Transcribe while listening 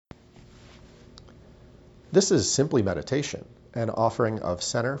This is Simply Meditation, an offering of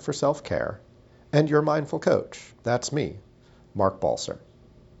Center for Self-Care, and your mindful coach. That's me, Mark Balser.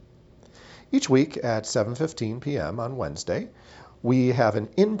 Each week at 7:15 p.m. on Wednesday, we have an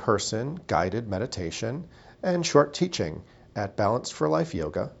in-person guided meditation and short teaching at Balanced for Life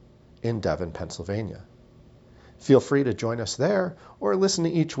Yoga in Devon, Pennsylvania. Feel free to join us there or listen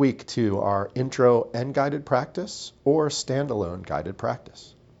each week to our intro and guided practice or standalone guided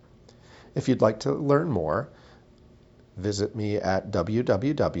practice. If you'd like to learn more, visit me at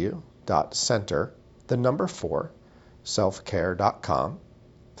www.center4selfcare.com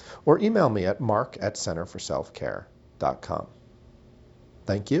or email me at mark@centerforselfcare.com.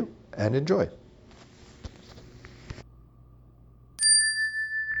 Thank you and enjoy.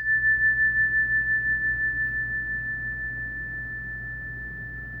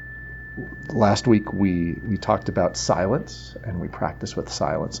 Last week we talked about silence, and we practiced with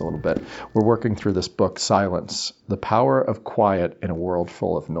silence a little bit. We're working through this book, Silence, The Power of Quiet in a World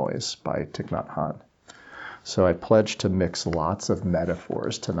Full of Noise by Thich Nhat Hanh. So I pledge to mix lots of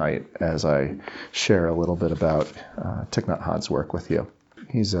metaphors tonight as I share a little bit about Thich Nhat Hanh's work with you.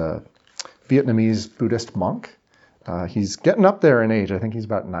 He's a Vietnamese Buddhist monk. He's getting up there in age. I think he's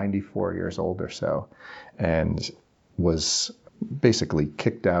about 94 years old or so, and was basically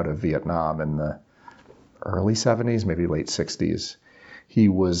kicked out of Vietnam in the early 70s, maybe late 60s. He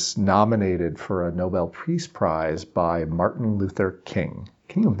was nominated for a Nobel Peace Prize by Martin Luther King.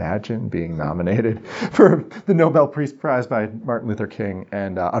 Can you imagine being nominated for the Nobel Peace Prize by Martin Luther King?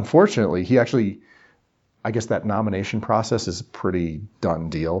 And unfortunately, he actually, I guess that nomination process is a pretty done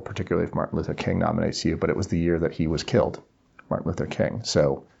deal, particularly if Martin Luther King nominates you, but it was the year that he was killed, Martin Luther King.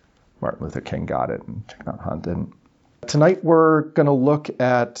 So Martin Luther King got it and Thich Nhat Hanh didn't. Tonight we're going to look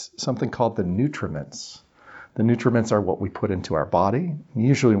at something called the nutriments. The nutriments are what we put into our body.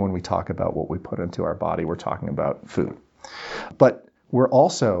 Usually when we talk about what we put into our body, we're talking about food. But we're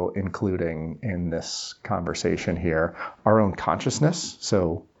also including in this conversation here our own consciousness,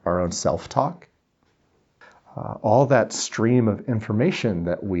 so our own self-talk, all that stream of information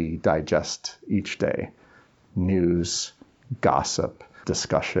that we digest each day, news, gossip,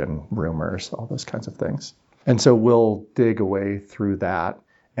 discussion, rumors, all those kinds of things. And so we'll dig away through that.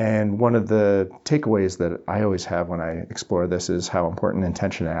 And one of the takeaways that I always have when I explore this is how important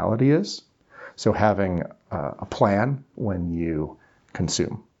intentionality is. So having a plan when you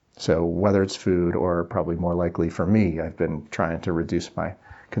consume. So whether it's food or probably more likely for me, I've been trying to reduce my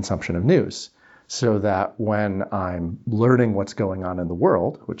consumption of news so that when I'm learning what's going on in the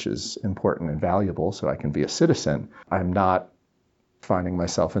world, which is important and valuable so I can be a citizen, I'm not finding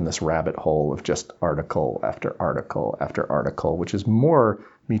myself in this rabbit hole of just article after article after article, which is more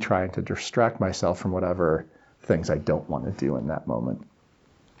me trying to distract myself from whatever things I don't want to do in that moment.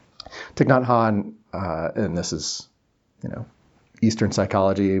 Thich Nhat Hanh, and this is, Eastern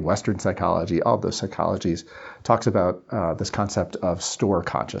psychology, Western psychology, all those psychologies, talks about this concept of store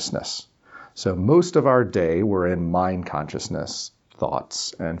consciousness. So most of our day we're in mind consciousness,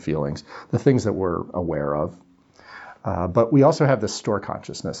 thoughts and feelings, the things that we're aware of. But we also have this store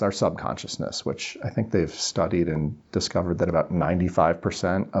consciousness, our subconsciousness, which I think they've studied and discovered that about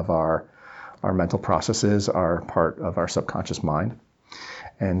 95% of our mental processes are part of our subconscious mind.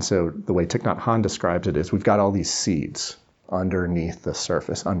 And so the way Thich Nhat Hanh describes it is we've got all these seeds underneath the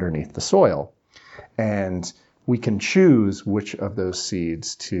surface, underneath the soil, and we can choose which of those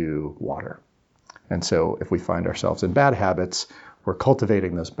seeds to water. And so if we find ourselves in bad habits, we're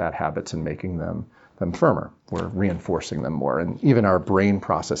cultivating those bad habits and making them firmer. We're reinforcing them more. And even our brain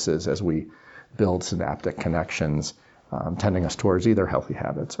processes as we build synaptic connections, tending us towards either healthy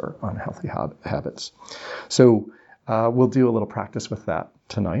habits or unhealthy habits. So we'll do a little practice with that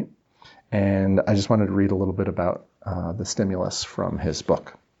tonight. And I just wanted to read a little bit about the stimulus from his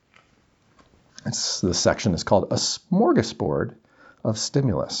book. The section is called A Smorgasbord of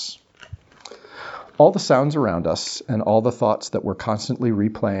Stimulus. All the sounds around us and all the thoughts that we're constantly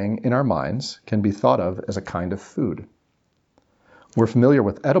replaying in our minds can be thought of as a kind of food. We're familiar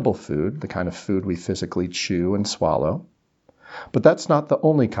with edible food, the kind of food we physically chew and swallow, but that's not the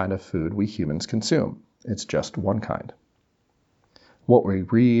only kind of food we humans consume. It's just one kind. What we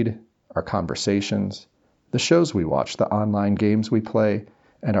read, our conversations, the shows we watch, the online games we play,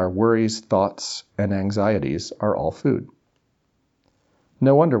 and our worries, thoughts, and anxieties are all food.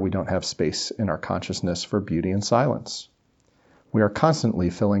 No wonder we don't have space in our consciousness for beauty and silence. We are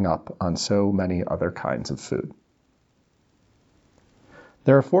constantly filling up on so many other kinds of food.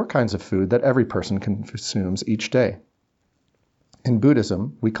 There are 4 kinds of food that every person consumes each day. In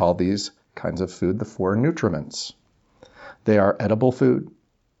Buddhism, we call these kinds of food the Four Nutriments. They are edible food,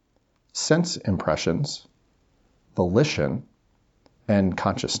 sense impressions, volition, and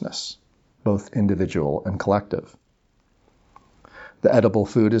consciousness, both individual and collective. The edible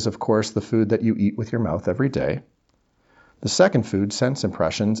food is, of course, the food that you eat with your mouth every day. The second food, sense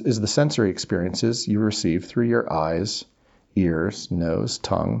impressions, is the sensory experiences you receive through your eyes, ears, nose,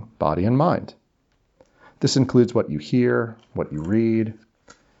 tongue, body, and mind. This includes what you hear, what you read,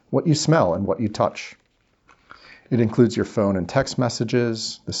 what you smell, and what you touch. It includes your phone and text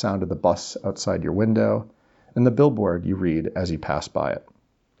messages, the sound of the bus outside your window, and the billboard you read as you pass by it.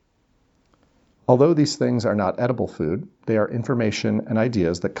 Although these things are not edible food, they are information and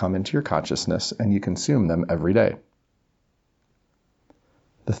ideas that come into your consciousness, and you consume them every day.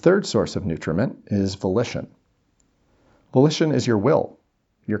 The third source of nutriment is volition. Volition is your will,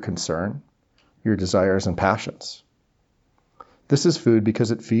 your concern, your desires and passions. This is food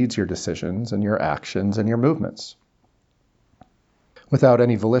because it feeds your decisions and your actions and your movements. Without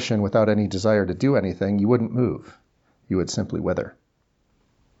any volition, without any desire to do anything, you wouldn't move. You would simply wither.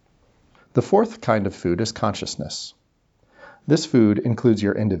 The fourth kind of food is consciousness. This food includes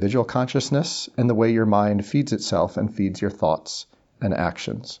your individual consciousness and the way your mind feeds itself and feeds your thoughts and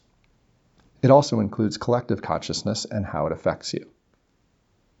actions. It also includes collective consciousness and how it affects you.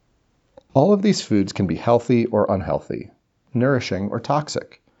 All of these foods can be healthy or unhealthy, nourishing or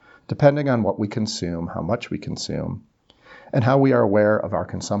toxic, depending on what we consume, how much we consume, and how we are aware of our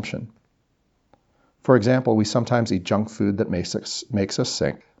consumption. For example, we sometimes eat junk food that makes us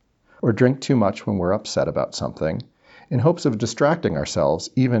sick, or drink too much when we're upset about something, in hopes of distracting ourselves,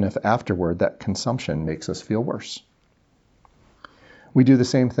 even if afterward that consumption makes us feel worse. We do the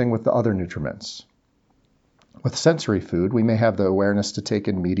same thing with the other nutriments. With sensory food, we may have the awareness to take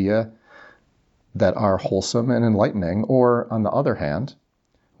in media that are wholesome and enlightening, or, on the other hand,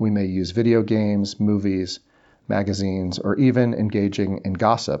 we may use video games, movies, magazines, or even engaging in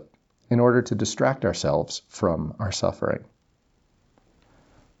gossip in order to distract ourselves from our suffering.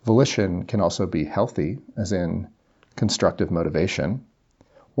 Volition can also be healthy, as in constructive motivation,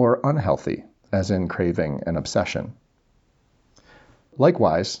 or unhealthy, as in craving and obsession.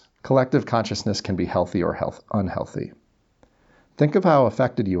 Likewise, collective consciousness can be healthy or unhealthy. Think of how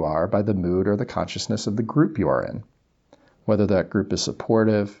affected you are by the mood or the consciousness of the group you are in, whether that group is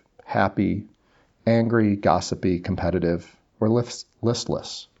supportive, happy, angry, gossipy, competitive, or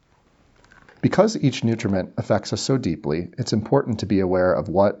listless. Because each nutriment affects us so deeply, it's important to be aware of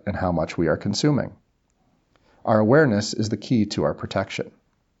what and how much we are consuming. Our awareness is the key to our protection.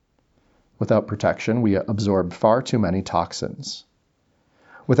 Without protection, we absorb far too many toxins.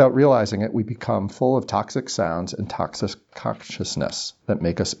 Without realizing it, we become full of toxic sounds and toxic consciousness that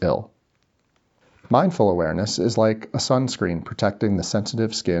make us ill. Mindful awareness is like a sunscreen protecting the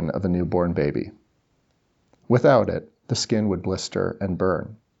sensitive skin of a newborn baby. Without it, the skin would blister and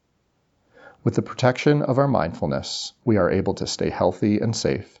burn. With the protection of our mindfulness, we are able to stay healthy and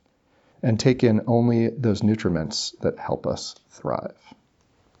safe and take in only those nutriments that help us thrive.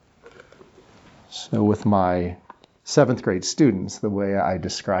 So with my 7th grade students, the way I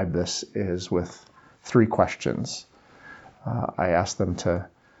describe this is with 3 questions. I ask them to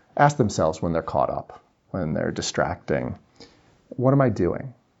ask themselves when they're caught up, when they're distracting, what am I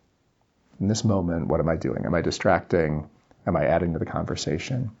doing? In this moment, what am I doing? Am I distracting? Am I adding to the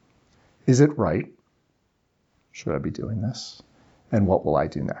conversation? Is it right? Should I be doing this? And what will I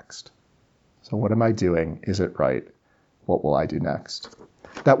do next? So what am I doing? Is it right? What will I do next?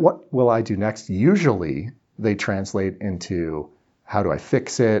 That what will I do next, usually they translate into how do I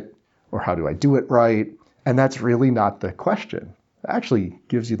fix it or how do I do it right? And that's really not the question. It actually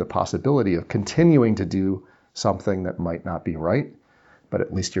gives you the possibility of continuing to do something that might not be right, but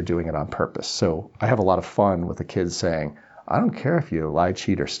at least you're doing it on purpose. So I have a lot of fun with the kids saying, I don't care if you lie,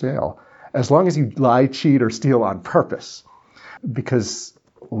 cheat, or steal, as long as you lie, cheat, or steal on purpose, because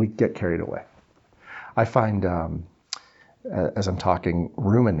we get carried away. I find, as I'm talking,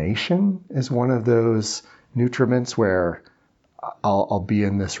 rumination is one of those nutriments where I'll be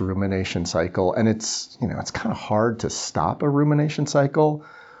in this rumination cycle, and it's kind of hard to stop a rumination cycle,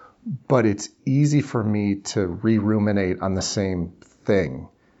 but it's easy for me to re-ruminate on the same thing,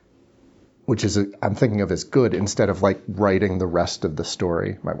 which is I'm thinking of as good instead of like writing the rest of the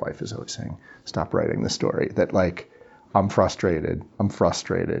story. My wife is always saying, stop writing the story. That like, I'm frustrated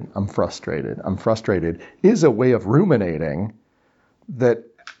is a way of ruminating that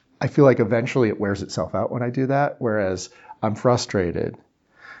I feel like eventually it wears itself out when I do that. Whereas I'm frustrated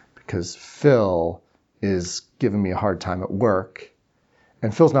because Phil is giving me a hard time at work.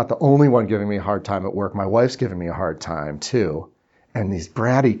 And Phil's not the only one giving me a hard time at work. My wife's giving me a hard time too. And these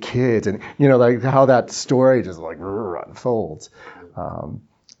bratty kids, and like how that story just like unfolds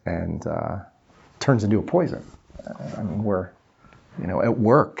and turns into a poison. I mean, we're, at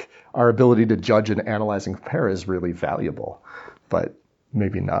work, our ability to judge and analyze and compare is really valuable, but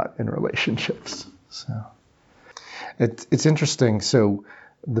maybe not in relationships. So it's interesting. So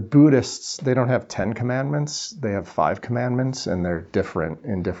the Buddhists, they don't have 10 commandments. They have 5 commandments, and they're different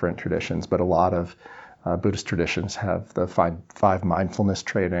in different traditions. But a lot of Buddhist traditions have the five mindfulness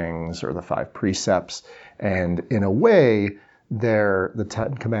trainings or the 5 precepts. And in a way, they're the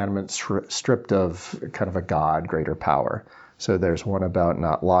 10 commandments stripped of kind of a God, greater power. So there's one about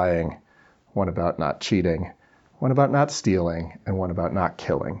not lying, one about not cheating, one about not stealing, and one about not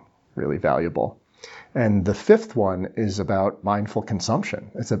killing. Really valuable. And the 5th one is about mindful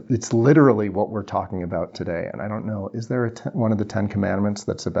consumption. It's literally what we're talking about today. And I don't know, is there one of the 10 commandments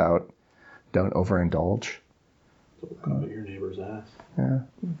that's about don't overindulge? Don't covet your neighbor's ass. Yeah,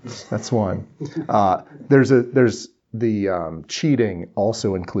 that's one. There's the cheating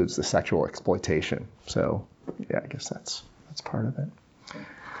also includes the sexual exploitation. So yeah, I guess that's part of it.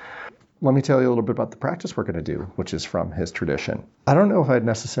 Let me tell you a little bit about the practice we're going to do, which is from his tradition. I don't know if I'd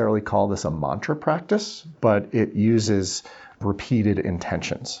necessarily call this a mantra practice, but it uses repeated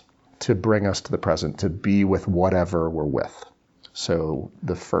intentions to bring us to the present, to be with whatever we're with. So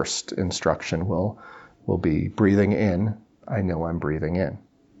the first instruction will be breathing in, I know I'm breathing in.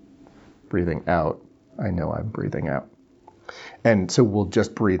 Breathing out, I know I'm breathing out. And so we'll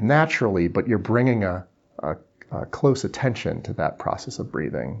just breathe naturally, but you're bringing a close attention to that process of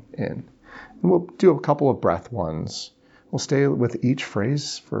breathing in. And we'll do a couple of breath ones. We'll stay with each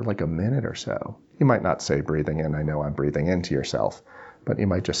phrase for like a minute or so. You might not say breathing in, I know I'm breathing in to yourself, but you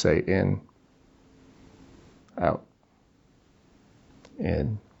might just say in, out,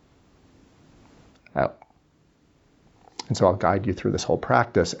 in, out. And so I'll guide you through this whole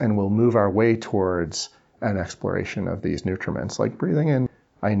practice, and we'll move our way towards an exploration of these nutriments. Like breathing in,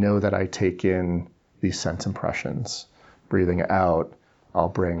 I know that I take in these sense impressions. Breathing out, I'll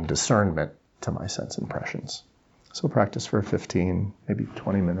bring discernment to my sense impressions. So practice for 15, maybe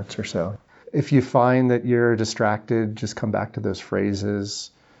 20 minutes or so. If you find that you're distracted, just come back to those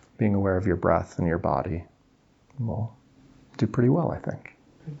phrases, being aware of your breath and your body. We'll do pretty well, I think.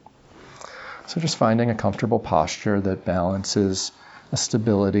 So just finding a comfortable posture that balances a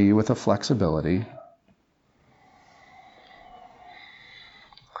stability with a flexibility.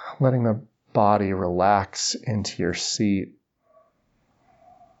 Letting the body relax into your seat.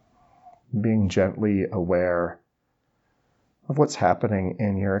 Being gently aware of what's happening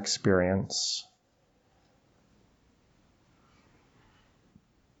in your experience.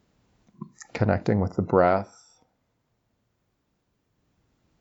 Connecting with the breath.